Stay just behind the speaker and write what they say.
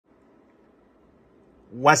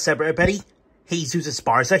What's up, everybody? Jesus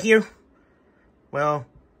Esparza here. Well,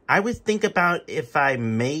 I would think about if I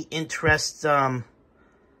may interest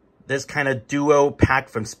this kind of duo pack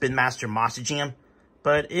from Spin Master Monster Jam,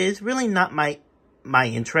 but it's really not my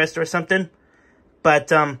interest or something.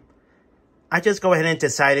 But I just go ahead and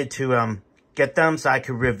decided to get them so I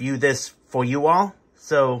could review this for you all.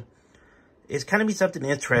 So it's kind of be something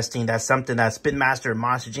interesting. That's something that Spin Master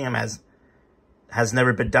Monster Jam has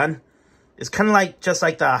never been done. It's kind of like just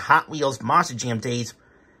like the Hot Wheels Monster Jam days,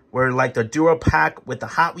 where like the duo pack with the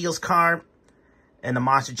Hot Wheels car and the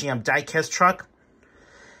Monster Jam diecast truck.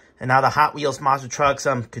 And now the Hot Wheels Monster Trucks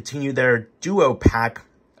continue their duo pack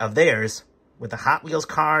of theirs with the Hot Wheels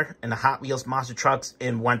car and the Hot Wheels Monster Trucks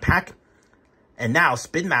in one pack. And now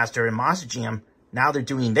Spin Master and Monster Jam, now they're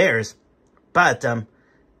doing theirs. But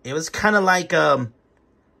it was kind of like a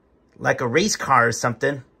race car or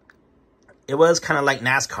something. It was kind of like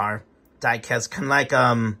NASCAR diecast, kind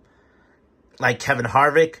of like Kevin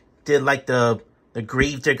Harvick did, like the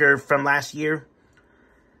Gravedigger from last year.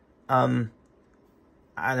 I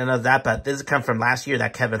don't know that, but this is come from last year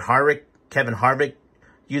that Kevin Harvick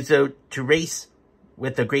used to race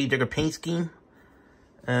with the Gravedigger paint scheme,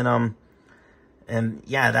 and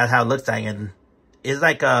yeah, that's how it looks like. And it's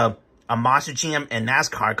like a Monster Jam and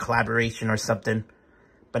NASCAR collaboration or something.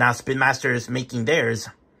 But now Spin Master is making theirs.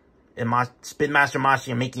 And Spin Master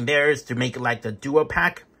Monster Jam making theirs to make it like the duo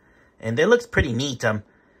pack. And it looks pretty neat.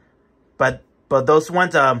 But those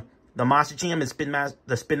ones, the Monster Jam and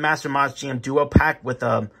the Spin Master Monster Jam duo pack with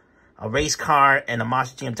a race car and a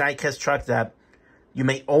Monster Jam diecast truck, that you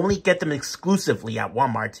may only get them exclusively at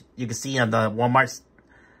Walmart. You can see on the Walmart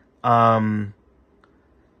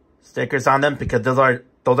stickers on them, because those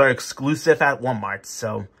are exclusive at Walmart.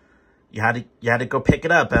 So you had to go pick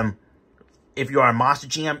it up. If you are a Monster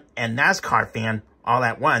Jam and NASCAR fan all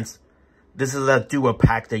at once, this is a duo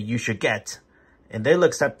pack that you should get. And they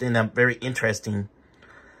look something very interesting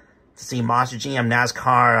to see Monster Jam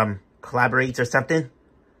NASCAR collaborates or something.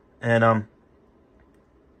 And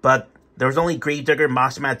but there's only Gravedigger,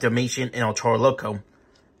 Monster Matt Dalmatian, and El Toro Loco.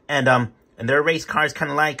 And their race cars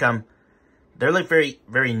kind of like they look very,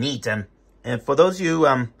 very neat. And for those of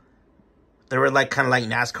you they were like kind of like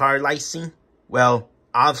NASCAR licensing, well,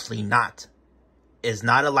 obviously not. It's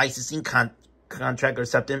not a licensing contract or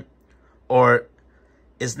something, or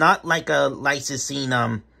it's not like a licensing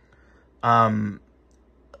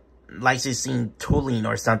licensing tooling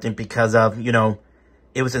or something, because of, you know,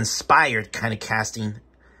 it was inspired kind of casting,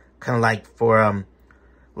 kind of like for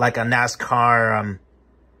like a NASCAR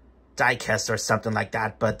diecast or something like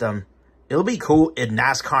that. But it'll be cool if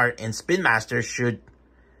NASCAR and Spin Master should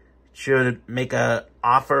make a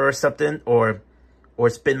offer or something, or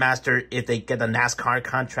Spin Master, if they get a NASCAR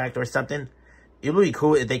contract or something. It would be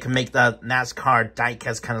cool if they can make the NASCAR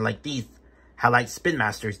diecast kind of like these, how like Spin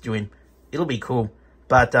Master is doing. It'll be cool.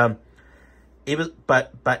 But and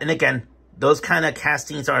again, those kind of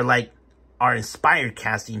castings are inspired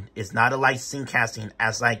casting. It's not a licensing casting,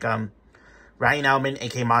 as like Ryan Alman,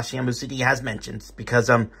 aka Mashiamu City, has mentioned, because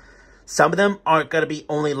some of them are gonna be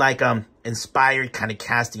only like inspired kind of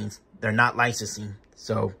castings. They're not licensing.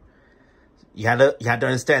 So you had to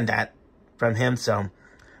understand that from him. So,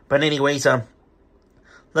 but anyways, I'll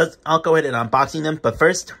go ahead and unboxing them. But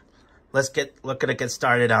first, we're gonna get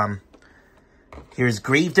started. Here's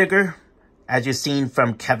Gravedigger, as you've seen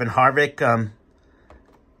from Kevin Harvick.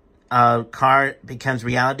 Car becomes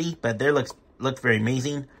reality, but there looks very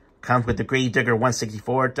amazing. Comes with the Gravedigger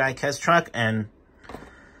 164 diecast truck, and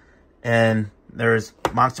there's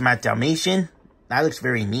Monster Matt Dalmatian. That looks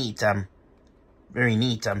very neat. Very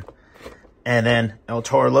neat. And then El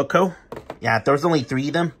Toro Loco. Yeah, there's only 3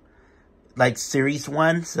 of them, like Series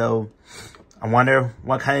 1. So I wonder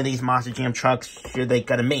what kind of these Monster Jam trucks should they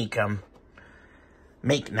gotta make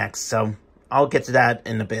next. So I'll get to that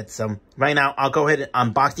in a bit. So right now, I'll go ahead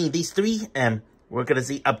and unboxing these 3, and we're gonna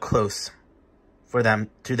see up close for them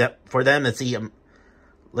to see.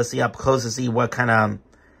 Let's see up close to see what kind of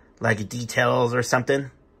like details or something.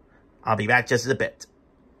 I'll be back just in a bit.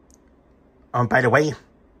 By the way,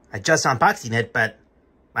 I just unboxing it, but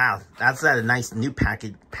wow, that's a nice new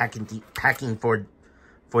packing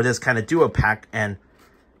for this kind of duo pack. And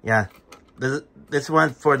yeah, this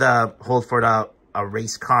one for the a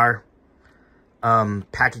race car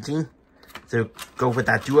packaging to go with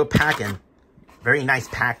that duo pack, and very nice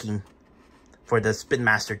packing for the Spin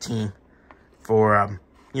Master team for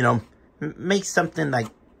you know, make something like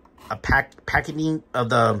a packaging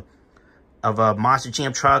of a Monster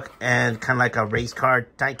Jam truck and kind of like a race car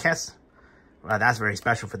diecast. Well, that's very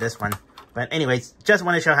special for this one. But anyways, just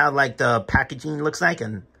want to show how like the packaging looks like,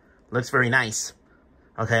 and looks very nice.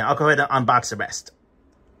 Okay, I'll go ahead and unbox the rest.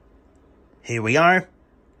 Here we are.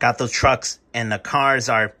 Got those trucks and the cars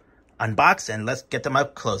are unboxed, and let's get them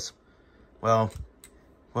up close. Well,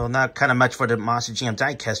 not kind of much for the Monster Jam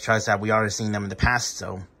diecast trucks that we already seen them in the past.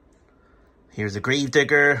 So here's a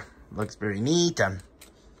Gravedigger, looks very neat.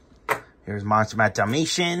 Here's Monster Matt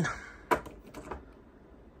Dalmatian,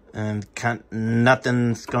 and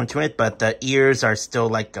nothing's going to it, but the ears are still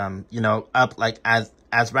like you know, up, like as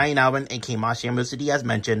Ryan Alvin, aka Monster Jam Lucid has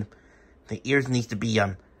mentioned, the ears needs to be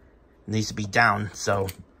down. So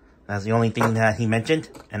that's the only thing that he mentioned.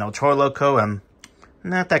 And El Toro Loco,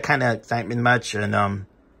 not that kind of excitement much, and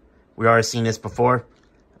we already seen this before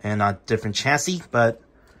in a different chassis, but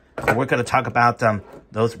we're going to talk about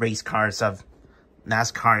those race cars of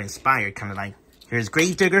NASCAR inspired, kind of like. Here's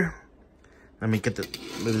Gravedigger. Let me get the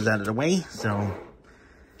move out of the way. So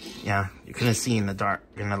yeah, you couldn't see in the dark,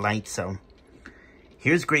 in the light. So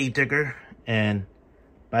here's Gravedigger, and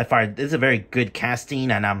by far this is a very good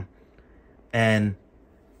casting, and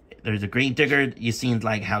there's a Gravedigger. You seen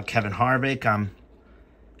like how Kevin Harvick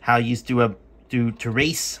how he used to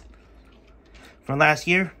race from last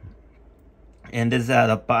year, and this is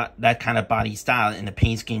that kind of body style in the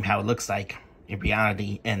paint scheme, how it looks like in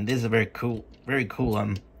reality. And this is very cool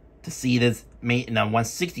to see this made in a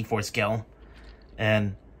 1/64 scale,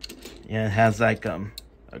 and yeah, it has like a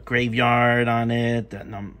graveyard on it,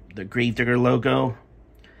 and the Gravedigger logo,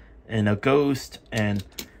 and a ghost, and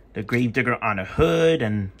the Gravedigger on a hood,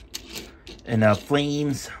 and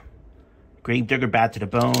flames, Gravedigger Bad to the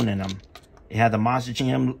Bone, and it had the Monster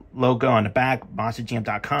Jam logo on the back,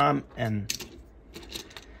 monsterjam.com, and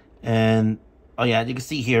oh yeah, you can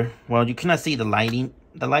see here. Well, you cannot see the lighting.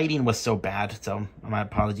 The lighting was so bad, so my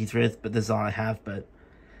apologies for this, but this is all I have. But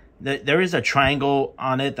there is a triangle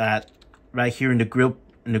on it that right here in the grill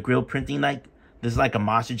printing, like this is like a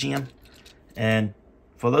Monster Jam. And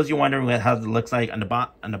for those of you wondering how it looks like on the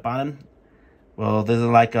bottom, well, this is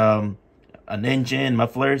like an engine,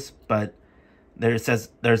 mufflers, but there it says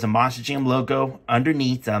there's a Monster Jam logo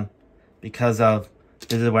underneath because of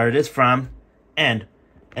this is where it is from, and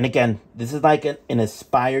again, this is like an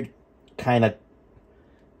inspired kind of.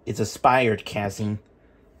 It's inspired casting.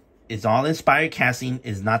 It's all inspired casting.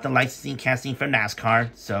 It's not the licensing casting from NASCAR.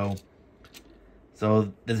 So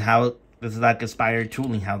this is like inspired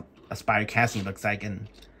tooling, how inspired casting looks like, and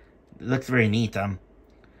it looks very neat.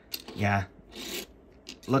 Yeah,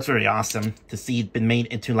 looks very awesome to see it been made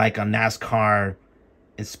into like a NASCAR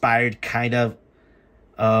inspired kind of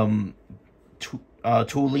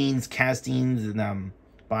toolings, castings, and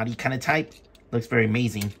body kind of type. Looks very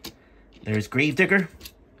amazing. There's Gravedigger.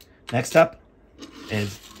 Next up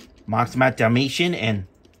is Monster Matt Dalmatian, and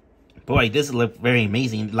boy, this looks very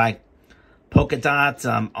amazing. Like polka dots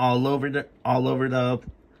all over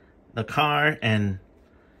the car, and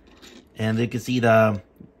you can see the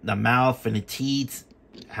mouth and the teeth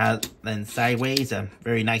and sideways. A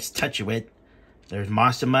very nice touch of it. There's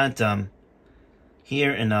Monster Matt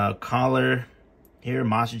here in the collar. Here,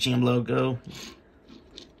 Monster Jam logo.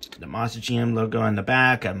 The Monster Jam logo on the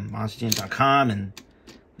back, monsterjam.com, and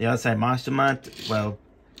the other side, Monster Matt. Well,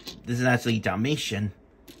 this is actually Dalmatian,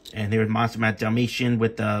 and here's Monster Matt Dalmatian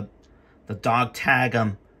with the dog tag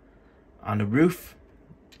on the roof.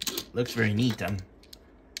 Looks very neat,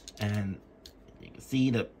 and you can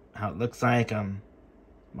see how it looks like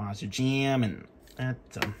Monster Jam, and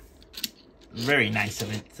that's very nice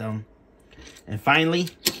of it. So, and finally,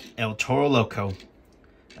 El Toro Loco.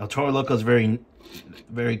 El Toro Loco is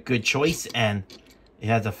very good choice, and it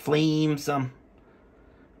has the flames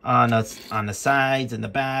on the sides and the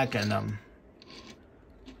back, and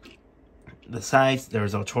the sides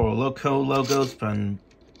there's El Toro Loco logos from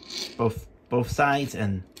both sides,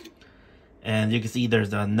 and you can see there's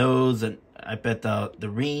the nose, and I bet the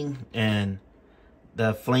ring and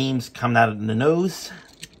the flames coming out of the nose.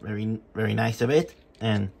 Very nice of it,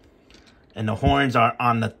 and the horns are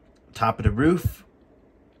on the top of the roof.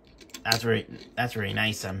 That's very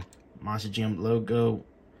nice. Monster Jam logo,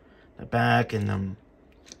 the back, and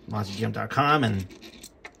monsterjam.com, and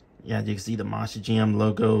yeah, you can see the Monster Jam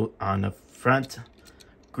logo on the front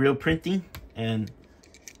grill printing, and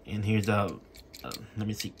here's let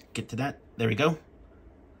me see, get to that. There we go.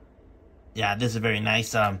 Yeah, this is very nice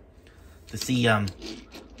to see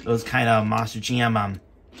those kind of Monster Jam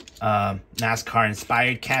NASCAR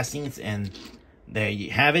inspired castings, and there you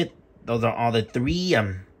have it. Those are all the three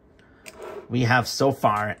we have so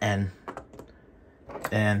far, and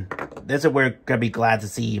this is we're gonna be glad to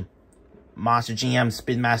see Monster Jam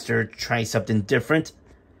Spin Master try something different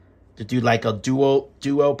to do like a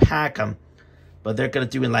duo pack, but they're gonna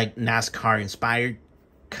do it like NASCAR inspired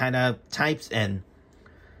kind of types, and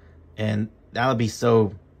And that would be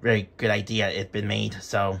so very good idea if been made.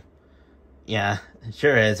 So yeah, it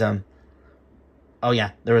sure is. Oh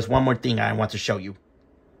yeah, there was one more thing I want to show you.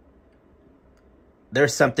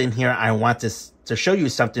 There's something here I want to show you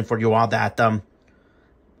something for you all that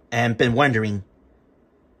and been wondering,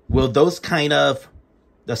 will those kind of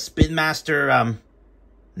the Spin Master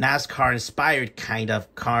NASCAR inspired kind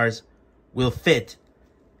of cars will fit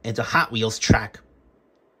into Hot Wheels track?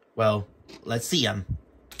 Well, let's see them.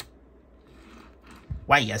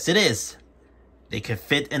 Why, yes it is. They could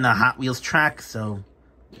fit in the Hot Wheels track, so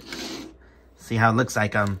see how it looks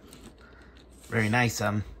like. Very nice.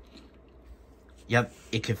 Yep,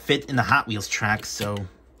 it could fit in the Hot Wheels track, so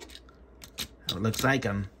how it looks like.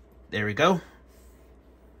 There we go.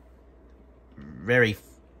 Very,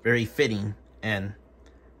 very fitting. And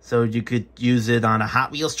so you could use it on a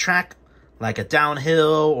Hot Wheels track, like a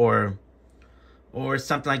downhill or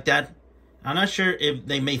something like that. I'm not sure if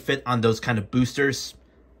they may fit on those kind of boosters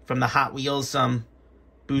from the Hot Wheels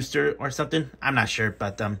booster or something. I'm not sure,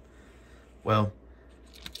 but well,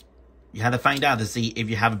 you have to find out to see if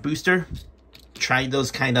you have a booster. Try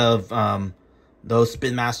those kind of those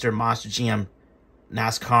Spin Master Monster Jam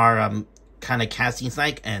NASCAR kind of castings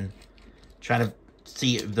like, and try to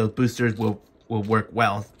see if those boosters will work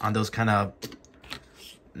well on those kind of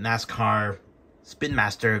NASCAR Spin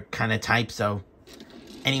Master kind of type. So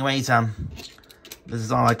anyways, this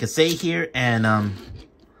is all I can say here, and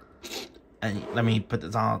let me put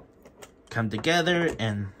this all come together,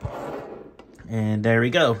 and there we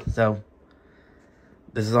go. So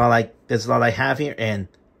this is all I have here, and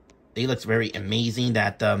they looks very amazing.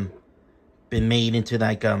 That been made into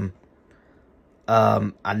like a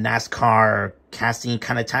NASCAR casting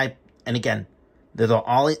kind of type. And again, those are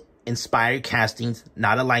all inspired castings,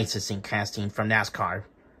 not a licensing casting from NASCAR.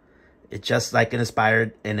 It's just like an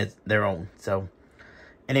inspired, and it's their own. So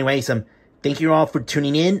anyways, thank you all for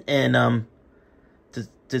tuning in, and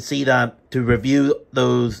to review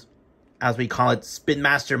those, as we call it, Spin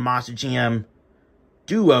Master Monster Jam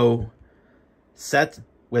duo set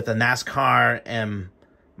with a NASCAR and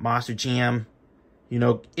Monster Jam. You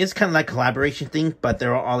know, it's kind of like a collaboration thing, but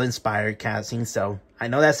they're all inspired castings. So I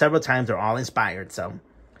know that several times they're all inspired. So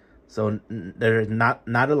they're not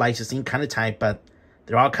a licensing kind of type, but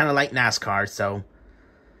they're all kind of like NASCAR.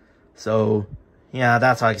 So yeah,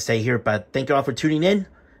 that's all I can say here. But thank you all for tuning in,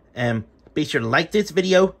 and be sure to like this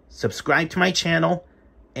video, subscribe to my channel,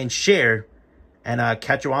 and share. And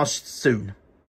catch you all soon.